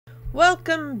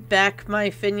Welcome back, my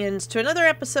Finions, to another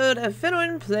episode of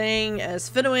Finowen playing as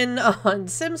Finowen on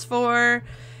Sims 4.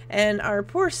 And our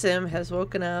poor Sim has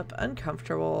woken up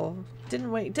uncomfortable.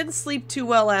 Didn't sleep too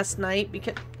well last night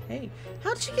because, hey,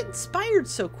 how did she get inspired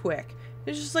so quick?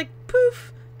 It's just like,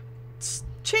 poof,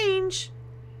 change.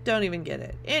 Don't even get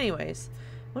it. Anyways,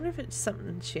 wonder if it's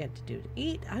something she had to do to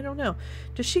eat. I don't know.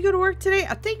 Does she go to work today?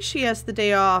 I think she has the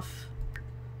day off,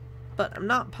 but I'm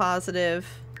not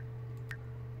positive.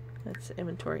 That's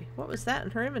inventory. What was that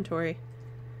in her inventory?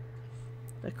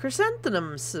 The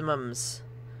chrysanthemums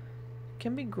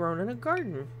can be grown in a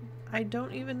garden. I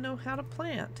don't even know how to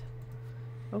plant.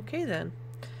 Okay then.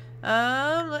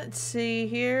 Let's see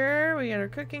here. We got our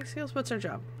cooking skills. What's our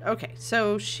job? Okay,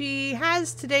 so she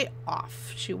has today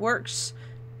off. She works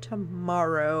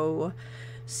tomorrow.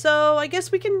 So I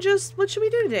guess we can just, what should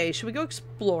we do today? Should we go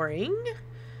exploring?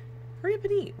 Hurry up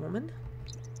and eat, woman.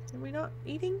 Are we not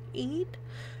eating? Eat?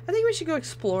 I think we should go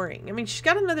exploring. I mean, she's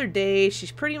got another day.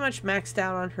 She's pretty much maxed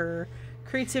out on her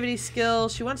creativity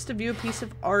skills. She wants to view a piece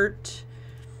of art.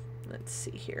 Let's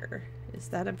see here. Is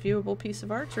that a viewable piece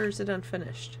of art or is it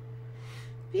unfinished?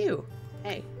 View.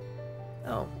 Hey.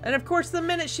 Oh. And of course, the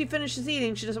minute she finishes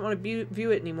eating, she doesn't want to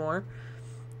view it anymore.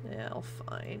 Well,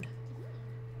 fine.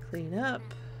 Clean up.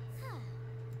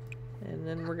 And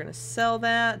then we're going to sell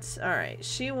that. Alright.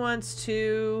 She wants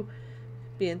to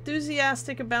be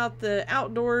enthusiastic about the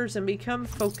outdoors and become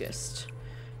focused.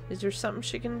 Is there something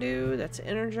she can do that's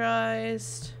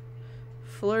energized?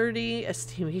 Flirty, a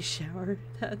steamy shower.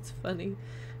 That's funny.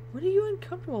 What are you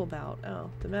uncomfortable about? Oh,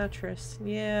 the mattress.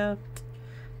 Yeah.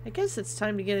 I guess it's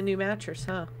time to get a new mattress,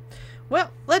 huh?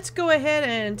 Well, let's go ahead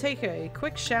and take a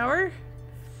quick shower.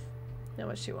 Now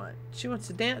what she want? She wants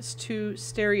to dance to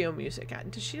stereo music.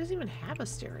 She doesn't even have a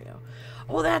stereo.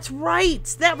 Oh, that's right!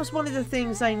 That was one of the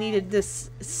things I needed this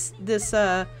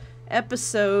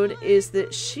episode, is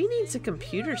that she needs a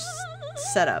computer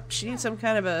setup. She needs some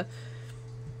kind of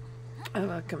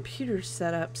a computer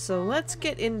setup. So let's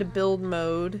get into build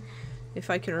mode, if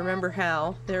I can remember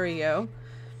how. There we go.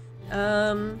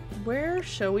 Where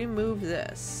shall we move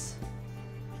this?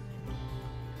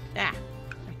 I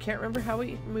can't remember how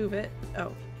we move it.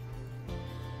 Oh.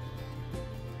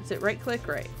 Is it right click?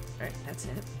 Right. Alright, that's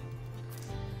it.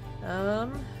 I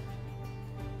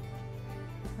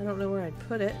don't know where I'd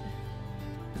put it.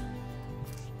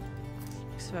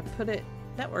 So if I put it,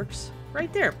 that works.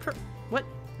 Right there. What?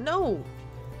 No.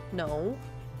 No.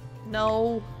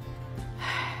 No.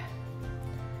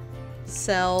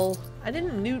 Sell. I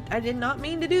did not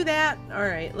mean to do that.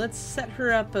 Alright, let's set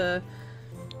her up a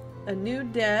new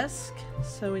desk.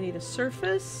 So we need a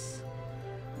surface.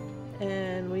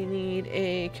 And we need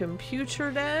a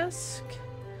computer desk.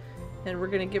 And we're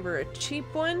going to give her a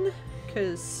cheap one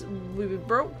because we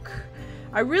broke.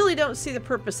 I really don't see the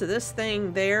purpose of this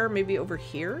thing there. Maybe over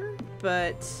here.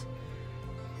 But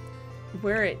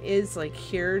where it is, like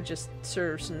here, just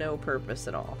serves no purpose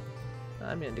at all.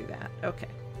 I'm going to do that. Okay.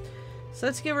 So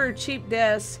let's give her a cheap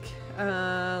desk.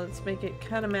 Let's make it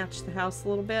kind of match the house a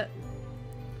little bit.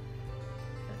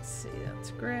 Let's see. That's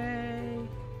gray.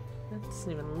 That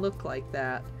doesn't even look like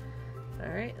that.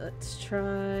 Alright, let's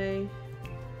try...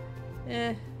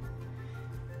 There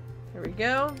we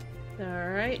go.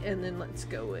 Alright, and then let's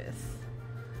go with...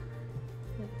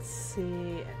 Let's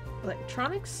see...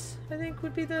 Electronics, I think,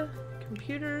 would be the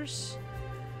computers.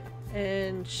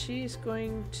 And she's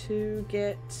going to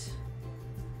get...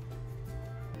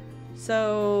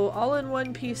 So,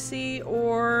 all-in-one PC,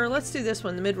 or let's do this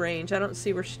one, the mid-range. I don't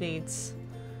see where she needs...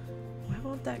 Why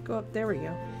won't that go up? There we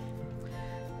go.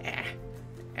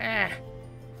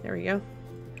 There we go.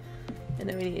 And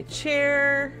then we need a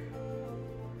chair.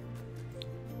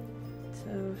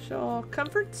 So, show all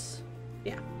comforts.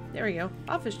 Yeah, there we go.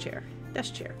 Office chair.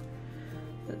 Desk chair.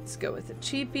 Let's go with a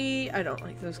cheapie. I don't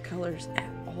like those colors at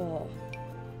all.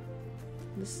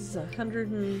 This is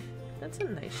 100 and... That's a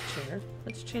nice chair.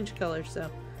 Let's change colors though.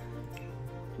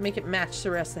 Make it match the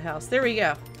rest of the house. There we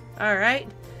go. Alright.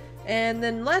 And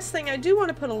then last thing, I do want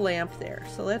to put a lamp there.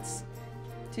 So let's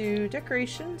do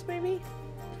decorations maybe?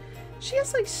 She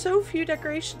has like so few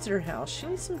decorations in her house. She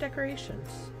needs some decorations.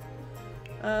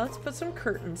 Let's put some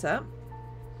curtains up.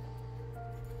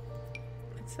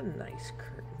 It's a nice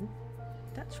curtain.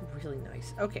 That's really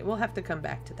nice. Okay, we'll have to come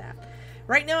back to that.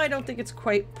 Right now, I don't think it's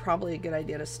quite probably a good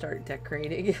idea to start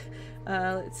decorating.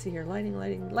 Let's see here. Lighting,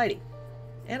 lighting, lighting.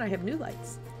 And I have new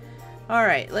lights.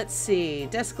 Alright, let's see.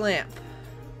 Desk lamp.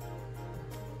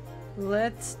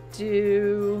 Let's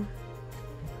do...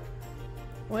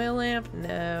 Oil lamp?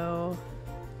 No.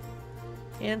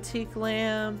 Antique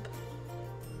lamp.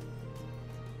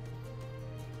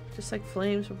 Just like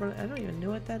flames. I don't even know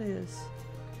what that is.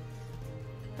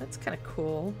 That's kind of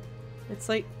cool. It's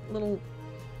like little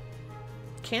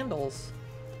candles.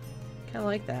 Kind of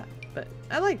like that. But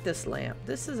I like this lamp.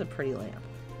 This is a pretty lamp.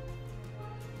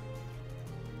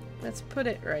 Let's put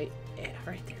it right. Yeah,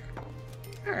 right there.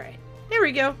 Alright. There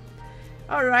we go.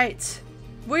 Alright.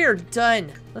 We're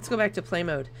done. Let's go back to play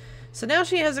mode. So now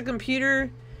she has a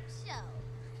computer.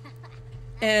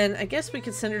 And I guess we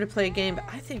could send her to play a game, but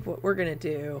I think what we're going to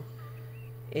do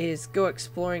is go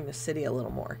exploring the city a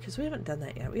little more, because we haven't done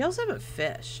that yet. We also haven't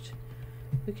fished.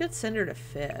 We could send her to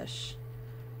fish,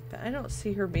 but I don't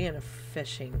see her being a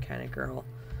fishing kind of girl.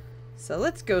 So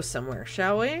let's go somewhere,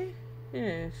 shall we?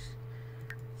 Yes.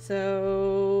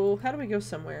 So, how do we go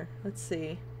somewhere? Let's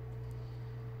see.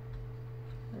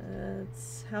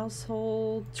 It's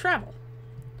household, travel.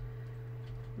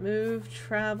 Move,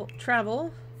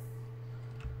 travel.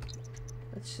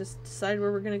 Let's just decide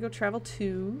where we're going to go travel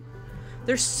to.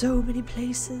 There's so many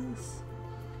places.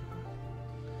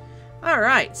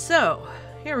 Alright, so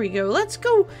here we go. Let's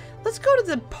go to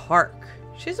the park.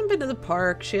 She hasn't been to the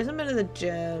park. She hasn't been to the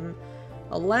gym.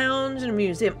 A lounge and a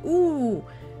museum. Ooh,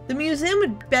 the museum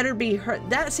would better be her.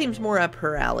 That seems more up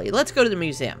her alley. Let's go to the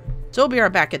museum. So we'll be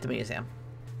right back at the museum.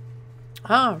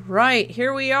 Alright,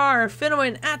 here we are.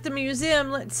 Finowen at the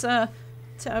museum. Let's go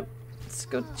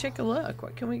take a look.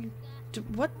 What can we do?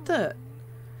 What the?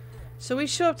 So we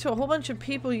show up to a whole bunch of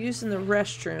people using the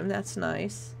restroom. That's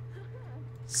nice.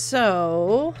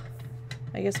 So,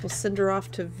 I guess we'll send her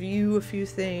off to view a few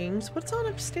things. What's on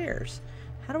upstairs?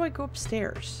 How do I go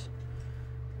upstairs?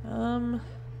 Oh,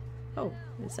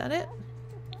 is that it?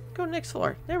 Go next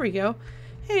floor. There we go.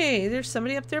 Hey, there's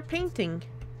somebody up there painting.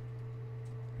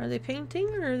 Are they painting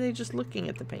or are they just looking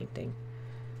at the painting?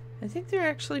 I think they're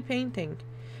actually painting.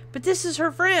 But this is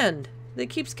her friend that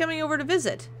keeps coming over to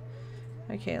visit.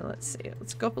 Okay, let's see.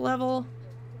 Let's go up a level.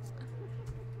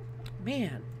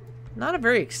 Man, not a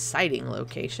very exciting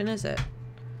location, is it?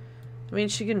 I mean,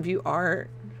 she can view art,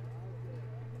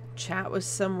 chat with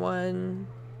someone,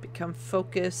 become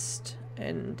focused,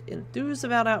 and enthuse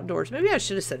about outdoors. Maybe I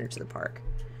should have sent her to the park.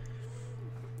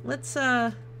 Let's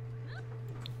go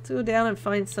down and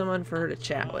find someone for her to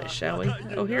chat with, shall we?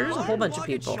 Oh, here's a whole bunch of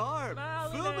people.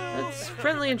 Let's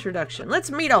friendly introduction.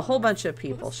 Let's meet a whole bunch of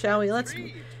people, shall we? Let's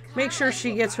make sure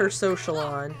she gets her social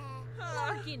on.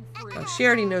 Oh, she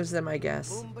already knows them, I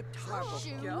guess.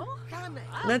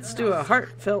 Let's do a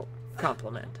heartfelt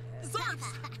compliment.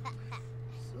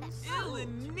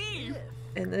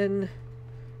 And then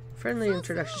friendly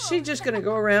introduction. She's just gonna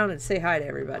go around and say hi to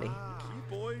everybody.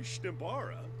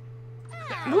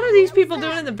 What are these people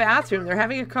doing in the bathroom? They're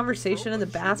having a conversation in the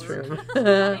bathroom.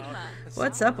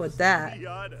 What's up with that?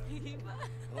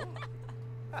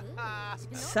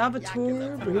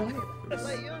 Saboteur Brian.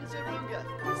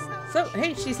 So,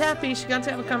 hey, she's happy. She got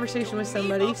to have a conversation with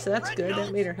somebody, so that's good.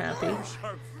 That made her happy.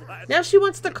 Now she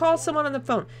wants to call someone on the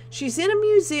phone. She's in a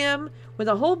museum with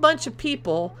a whole bunch of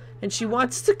people, and she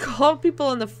wants to call people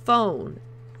on the phone.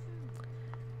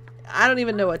 I don't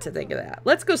even know what to think of that.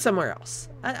 Let's go somewhere else.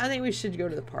 I think we should go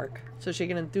to the park so she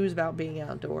can enthuse about being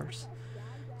outdoors.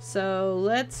 So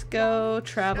let's go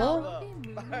travel.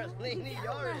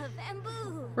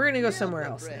 We're going to go somewhere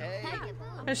else now.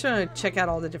 I just want to check out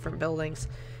all the different buildings.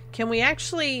 Can we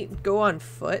actually go on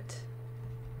foot?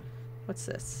 What's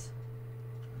this?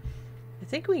 I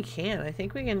think we can. I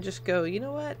think we can just go, you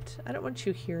know what? I don't want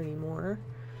you here anymore.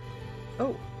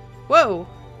 Oh. Whoa.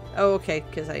 Oh, okay,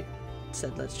 because I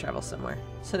said let's travel somewhere.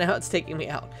 So now it's taking me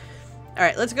out.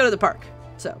 Alright, let's go to the park.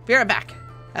 So, be right back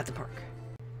at the park.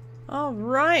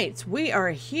 Alright, we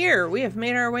are here. We have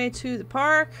made our way to the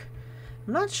park.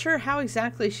 I'm not sure how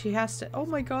exactly she has to... Oh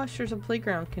my gosh, there's a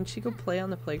playground. Can she go play on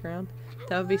the playground?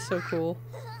 That would be so cool.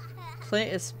 Play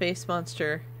as Space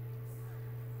Monster.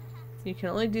 You can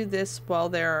only do this while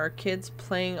there are kids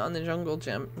playing on the jungle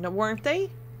gym. No, weren't they?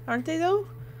 Aren't they though?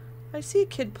 I see a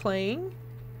kid playing.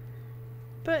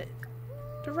 But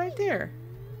they're right there.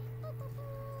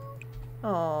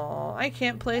 Oh, I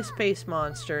can't play Space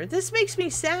Monster. This makes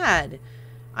me sad.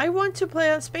 I want to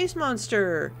play on Space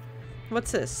Monster.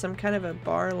 What's this? Some kind of a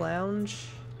bar lounge?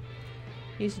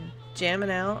 He's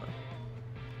jamming out.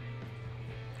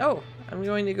 Oh, I'm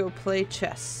going to go play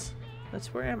chess.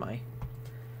 Where am I?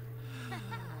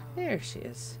 There she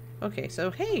is. Okay, so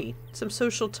hey, some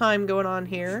social time going on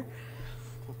here.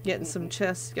 Getting some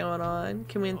chess going on.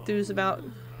 Can we enthuse about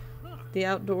the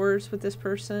outdoors with this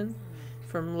person?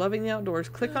 From loving the outdoors,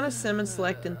 click on a sim and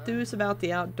select enthuse about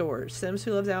the outdoors. Sims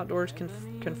who love the outdoors can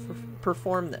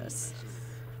perform this.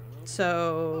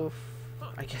 So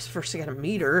I guess first I gotta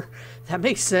meet her. That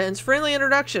makes sense. Friendly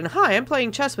introduction. Hi, I'm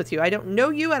playing chess with you. I don't know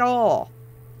you at all.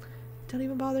 Don't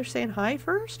even bother saying hi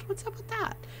first? What's up with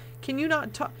that? Can you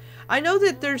not talk? I know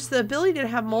that there's the ability to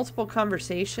have multiple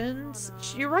conversations.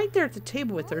 You're right there at the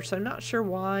table with her, so I'm not sure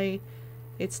why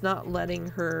it's not letting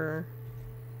her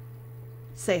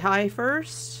say hi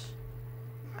first.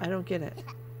 I don't get it.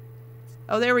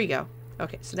 Oh, there we go.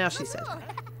 Okay, so now she said hi.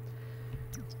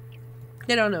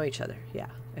 They don't know each other. Yeah,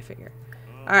 I figure.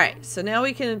 Alright, so now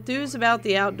we can enthuse about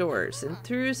the outdoors.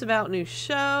 Enthuse about new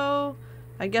show.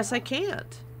 I guess I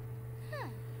can't.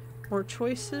 More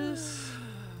choices.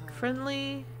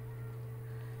 Friendly.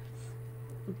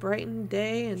 Brighten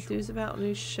day. Enthuse about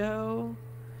new show.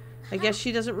 I guess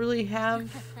she doesn't really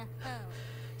have...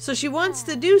 So she wants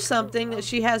to do something that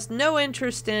she has no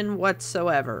interest in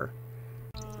whatsoever.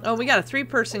 Oh, we got a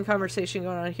 3-person conversation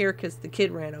going on here because the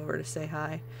kid ran over to say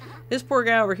hi. This poor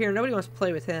guy over here, nobody wants to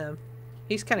play with him.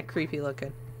 He's kind of creepy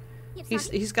looking.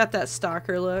 He's got that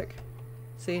stalker look.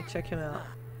 See, check him out.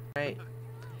 Right.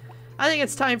 I think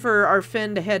it's time for our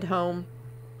Finn to head home.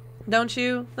 Don't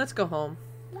you? Let's go home.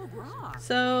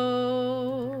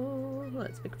 So,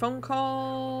 let's make a phone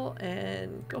call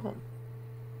and go home.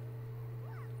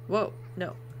 Whoa,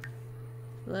 no.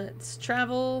 Let's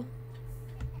travel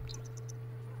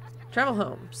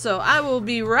home. So I will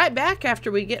be right back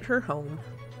after we get her home.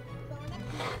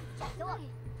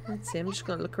 Let's see, I'm just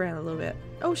gonna look around a little bit.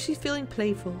 Oh, she's feeling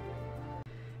playful.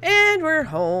 And we're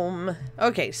home.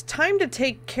 Okay, it's time to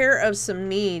take care of some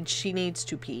needs. She needs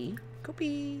to pee. Go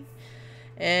pee.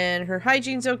 And her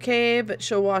hygiene's okay, but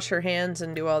she'll wash her hands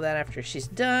and do all that after she's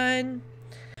done.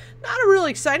 Not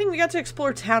really exciting. We got to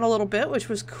explore town a little bit, which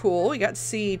was cool. We got to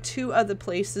see 2 other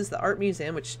places, the art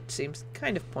museum, which seems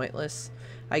kind of pointless,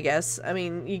 I guess. I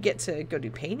mean, you get to go do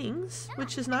paintings,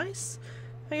 which is nice,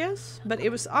 I guess. But it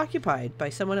was occupied by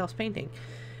someone else painting.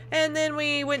 And then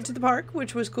we went to the park,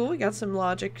 which was cool. We got some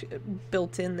logic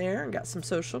built in there and got some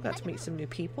social, got to meet some new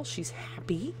people. She's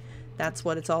happy. That's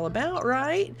what it's all about,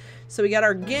 right? So we got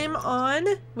our game on.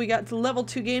 We got to level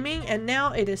 2 gaming, and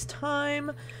now it is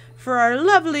time for our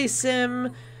lovely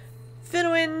sim,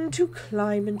 Finowen, to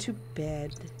climb into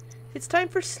bed. It's time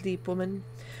for sleep, woman.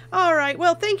 Alright,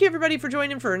 well, thank you everybody for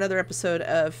joining for another episode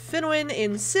of Finowen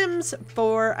in Sims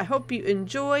 4. I hope you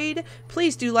enjoyed.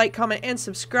 Please do like, comment, and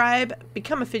subscribe.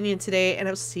 Become a Finian today, and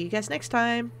I'll see you guys next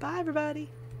time. Bye, everybody.